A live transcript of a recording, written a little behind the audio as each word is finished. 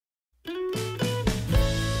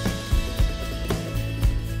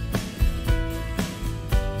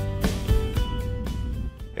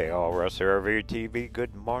Hey all, Russ here, RVerTV.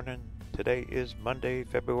 Good morning. Today is Monday,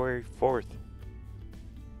 February 4th.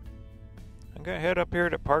 I'm gonna head up here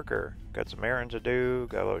to Parker. Got some errands to do,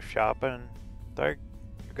 got a little shopping. Thought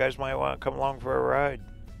you guys might want to come along for a ride.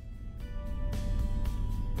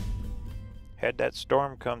 Had that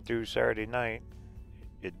storm come through Saturday night.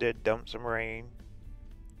 It did dump some rain.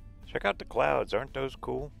 Check out the clouds, aren't those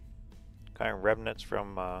cool? Kind of remnants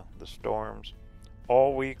from the storms.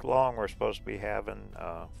 All week long we're supposed to be having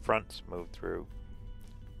fronts move through.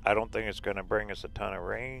 I don't think it's going to bring us a ton of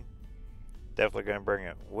rain. Definitely going to bring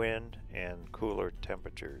it wind and cooler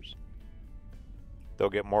temperatures. They'll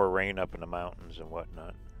get more rain up in the mountains and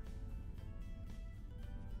whatnot.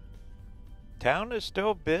 Town is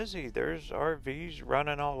still busy. There's RVs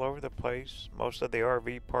running all over the place. Most of the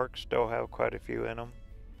RV parks still have quite a few in them.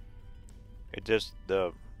 It just,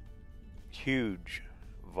 the huge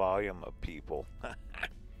volume of people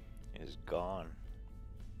is gone.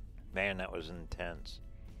 Man, that was intense.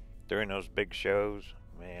 During those big shows,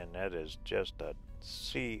 man, that is just a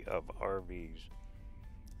sea of RVs.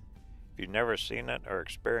 If you've never seen it or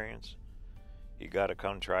experienced, you gotta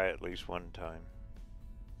come try it at least one time.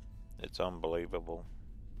 It's unbelievable.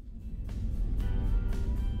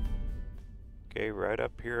 Okay, right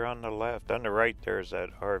up here on the left. On the right there's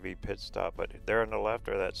that RV pit stop, but there on the left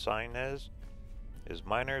where that sign is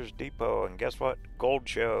Miners Depot, and guess what? Gold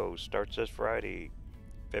Show starts this Friday,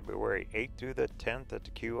 February 8th through the 10th at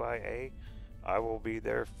the QIA. I will be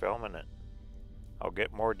there filming it. I'll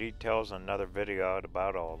get more details in another video out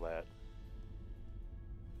about all that.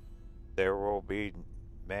 There will be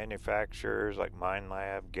manufacturers like Mine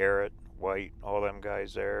Lab, Garrett, White, all them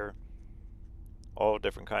guys there. All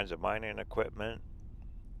different kinds of mining equipment,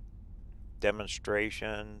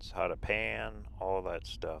 demonstrations, how to pan, all that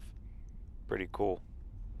stuff. Pretty cool.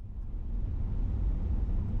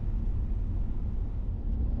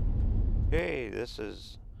 Hey, this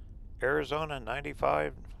is Arizona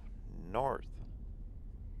 95 North.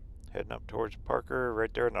 Heading up towards Parker.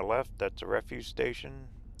 Right there on the left, that's a refuse station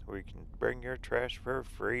where you can bring your trash for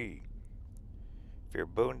free. If you're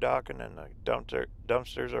boondocking and the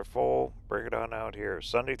dumpsters are full, bring it on out here.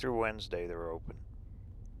 Sunday through Wednesday they're open.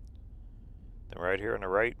 Then right here on the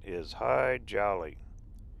right is High Jolly.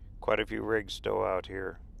 Quite a few rigs still out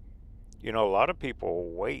here. You know, a lot of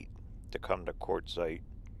people wait to come to Quartzsite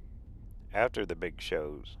after the big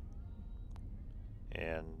shows.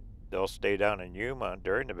 And they'll stay down in Yuma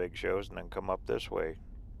during the big shows and then come up this way.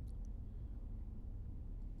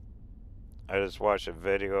 I just watched a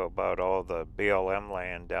video about all the BLM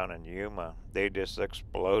land down in Yuma. They just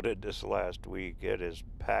exploded this last week. It is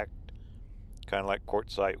packed, kind of like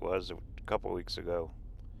Quartzsite was a couple weeks ago.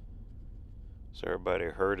 So everybody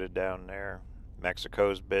herded down there.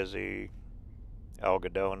 Mexico's busy.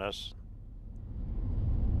 Algodones.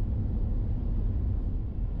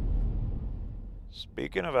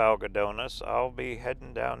 Speaking of Algodones, I'll be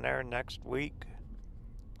heading down there next week.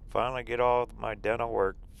 Finally get all of my dental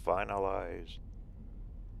work finalized.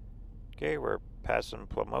 Okay, we're passing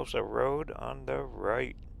Plamosa Road on the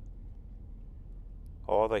right.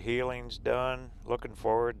 All the healing's done. Looking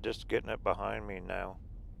forward just getting it behind me now.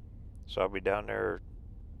 So I'll be down there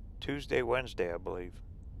Tuesday, Wednesday, I believe.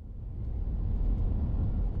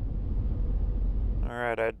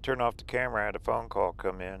 Alright, I had to turn off the camera. I had a phone call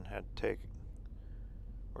come in. Had to take it.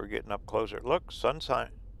 We're getting up closer. Look, sunshine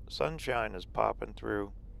is popping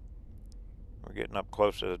through. We're getting up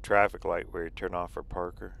close to the traffic light where you turn off for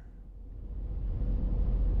Parker.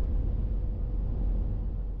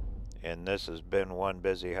 And this has been one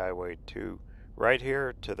busy highway too. Right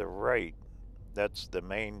here to the right, that's the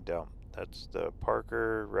main dump. That's the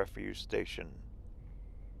Parker Refuse Station.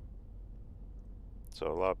 So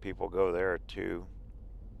a lot of people go there too.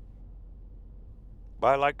 But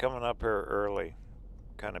I like coming up here early.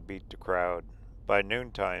 Kind of beat the crowd. By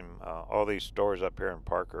noontime, all these stores up here in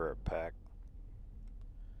Parker are packed.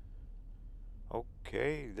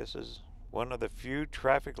 Okay, this is one of the few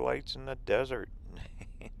traffic lights in the desert.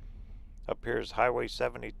 Up here is Highway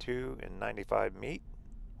 72 and 95 meet.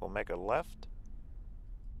 We'll make a left.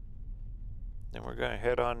 Then we're going to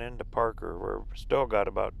head on into Parker. We're still got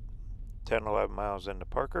about 10-11 miles into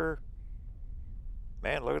Parker.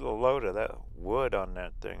 Man, look at the load of that wood on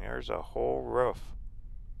that thing. There's a whole roof.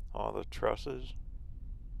 All the trusses.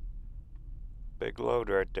 Big load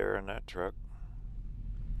right there in that truck.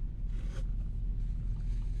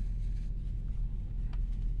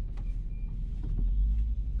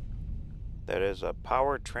 That is a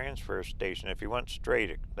power transfer station. If you went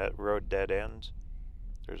straight, that road dead ends.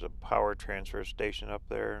 There's a power transfer station up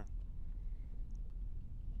there.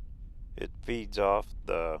 It feeds off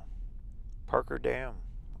the Parker Dam,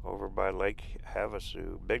 over by Lake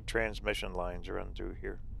Havasu. Big transmission lines run through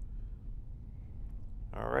here.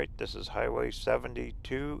 Alright, this is Highway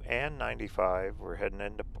 72 and 95. We're heading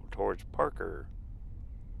towards Parker.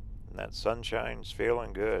 And that sunshine's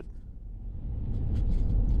feeling good.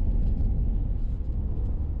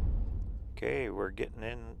 Okay, we're getting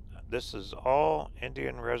in. This is all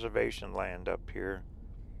Indian reservation land up here.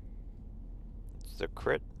 It's the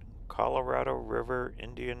Colorado River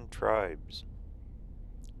Indian Tribes.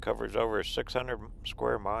 Covers over 600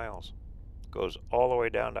 square miles. Goes all the way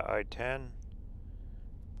down to I-10.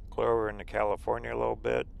 Clear over into California a little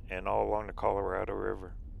bit, and all along the Colorado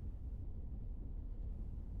River.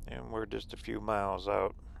 And we're just a few miles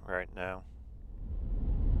out right now.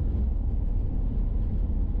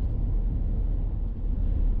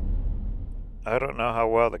 I don't know how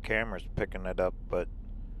well the camera's picking it up, but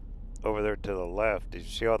over there to the left, you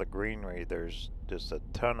see all the greenery? There's just a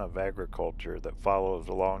ton of agriculture that follows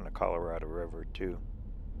along the Colorado River too.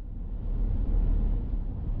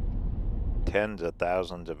 Tens of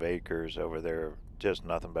thousands of acres over there, just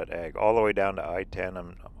nothing but ag, all the way down to I-10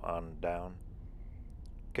 and on down.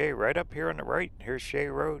 Okay, right up here on the right, here's Shea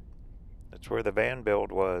Road. That's where the van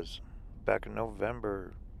build was back in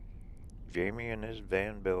November. Jamie and his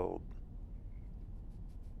van build.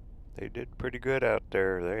 They did pretty good out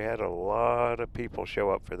there. They had a lot of people show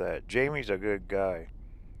up for that. Jamie's a good guy.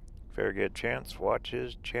 If you ever get a chance, watch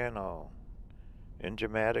his channel.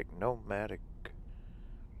 Ingematic Nomadic.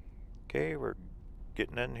 Okay, we're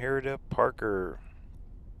getting in here to Parker.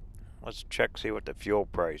 Let's check, see what the fuel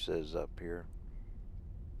price is up here.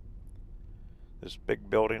 This big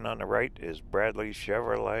building on the right is Bradley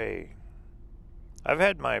Chevrolet. I've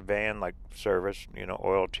had my van like service, you know,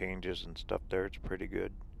 oil changes and stuff there. It's pretty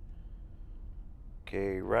good.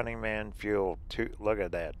 Okay, Running Man fuel. Look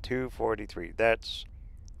at that, $2.43. That's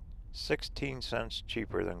 16 cents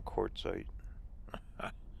cheaper than quartzite.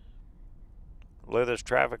 Look at this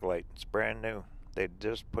traffic light. It's brand new. They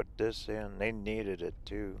just put this in. They needed it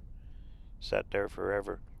too. Sat there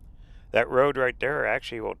forever. That road right there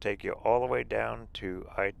actually will take you all the way down to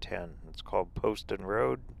I-10. It's called Poston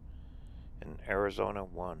Road in Arizona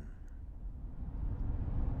 1.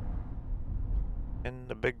 In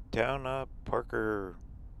the big town of Parker.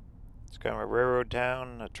 It's kind of a railroad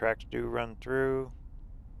town. The tracks do run through.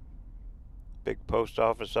 Big post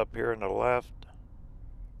office up here on the left.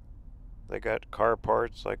 They got car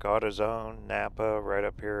parts like AutoZone, Napa. Right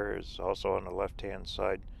up here is also on the left-hand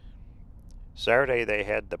side. Saturday they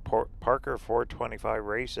had the Parker 425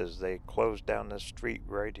 races. They closed down this street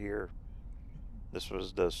right here. This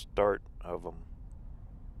was the start of them.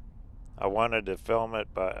 I wanted to film it,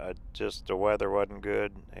 but the weather wasn't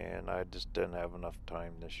good, and I just didn't have enough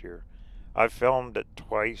time this year. I filmed it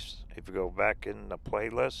twice. If you go back in the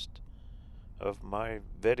playlist of my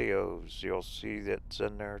videos, you'll see that's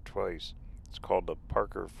in there twice. It's called the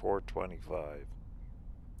Parker 425.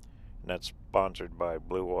 And that's sponsored by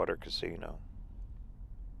Blue Water Casino.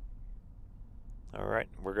 Alright,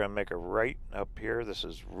 we're going to make a right up here. This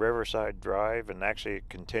is Riverside Drive, and actually it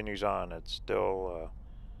continues on. It's still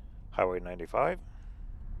Highway 95.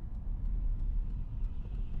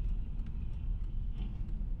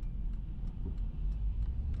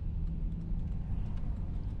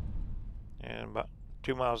 And about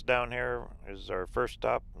 2 miles down here is our first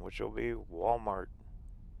stop, which will be Walmart.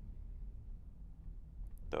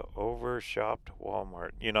 The overshopped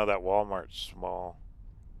Walmart. You know that Walmart's small.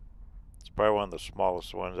 It's probably one of the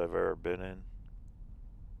smallest ones I've ever been in.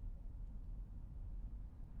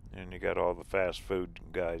 And you got all the fast food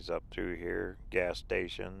guys up through here. Gas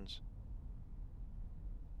stations.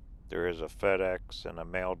 There is a FedEx and a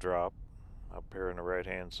mail drop up here on the right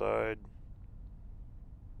hand side.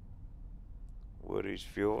 Woody's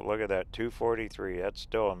Fuel. Look at that, $2.43. That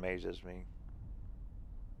still amazes me.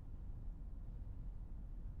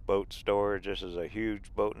 Boat storage. This is a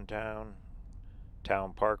huge boating town.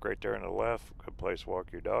 Town Park right there on the left. Good place to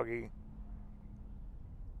walk your doggy.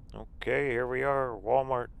 Okay, here we are,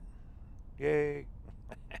 Walmart. Yay.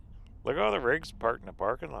 Look at all the rigs parked in the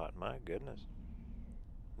parking lot. My goodness.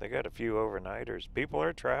 They got a few overnighters. People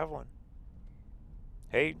are traveling.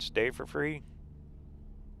 Hey, stay for free.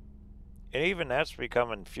 And even that's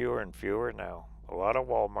becoming fewer and fewer now. A lot of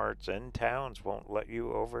Walmarts in towns won't let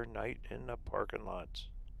you overnight in the parking lots.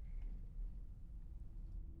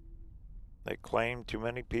 They claim too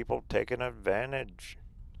many people taking advantage.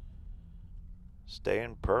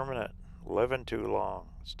 Staying permanent. Living too long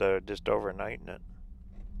instead of just overnighting it.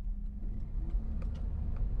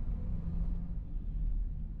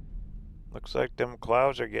 Looks like them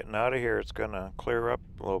clouds are getting out of here. It's going to clear up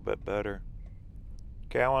a little bit better.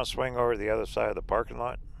 Okay, I want to swing over to the other side of the parking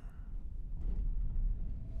lot.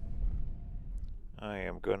 I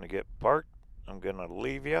am going to get parked. I'm going to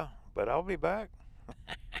leave you, but I'll be back.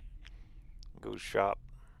 Go shop.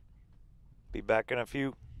 Be back in a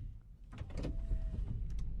few.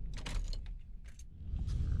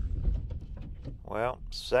 Well,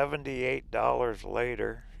 $78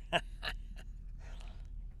 later.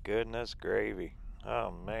 Goodness gravy.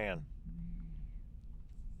 Oh, man.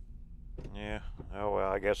 Yeah, oh well,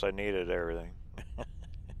 I guess I needed everything.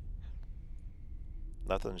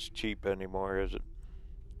 Nothing's cheap anymore, is it?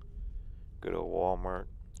 Good old Walmart.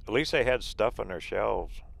 At least they had stuff on their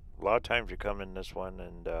shelves. A lot of times you come in this one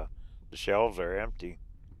and the shelves are empty.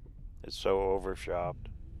 It's so overshopped.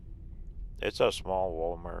 It's a small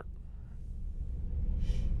Walmart.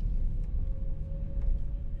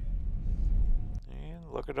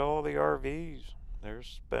 And look at all the RVs. They're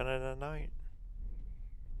spending the night.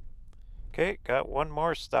 Okay, got one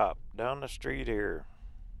more stop down the street here.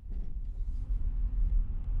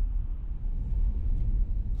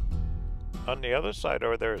 On the other side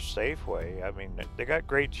over there is Safeway. I mean, they got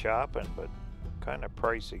great shopping, but kind of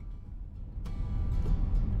pricey.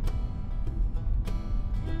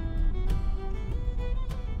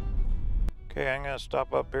 Okay, I'm going to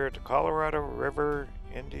stop up here at the Colorado River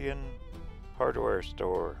Indian Hardware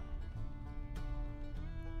Store.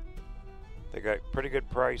 They got pretty good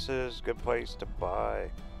prices, good place to buy.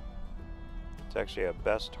 It's actually a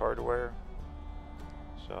Best Hardware.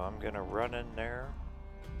 So I'm going to run in there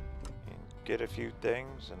and get a few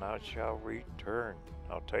things and I shall return.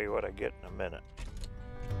 I'll tell you what I get in a minute.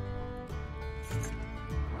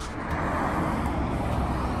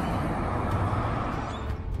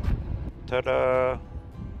 Ta-da!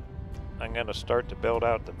 I'm going to start to build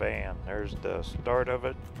out the van. There's the start of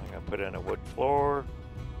it. I'm going to put in a wood floor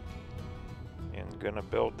and going to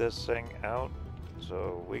build this thing out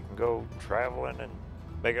so we can go traveling and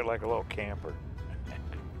make it like a little camper.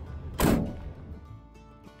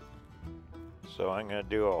 So I'm going to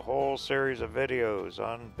do a whole series of videos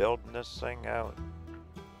on building this thing out.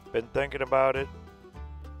 Been thinking about it.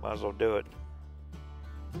 Might as well do it.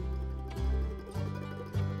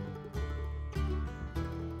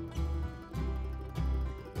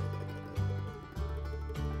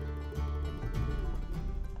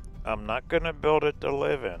 I'm not going to build it to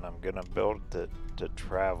live in. I'm going to build it to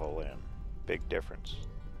travel in. Big difference.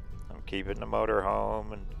 I'm keeping the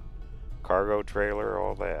motorhome and cargo trailer,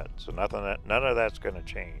 all that. So none of that's going to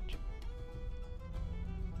change.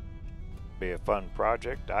 Be a fun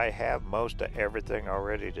project. I have most of everything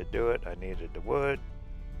already to do it. I needed the wood.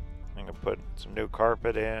 I'm going to put some new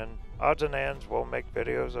carpet in. Odds and ends, we'll make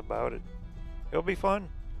videos about it. It'll be fun.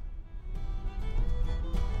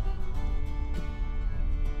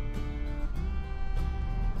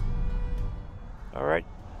 Alright,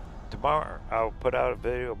 tomorrow I'll put out a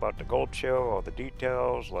video about the gold show, all the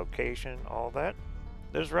details, location, all that.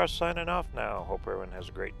 This is Russ signing off now. Hope everyone has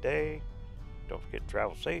a great day. Don't forget to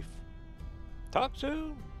travel safe. Talk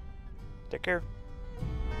soon. Take care.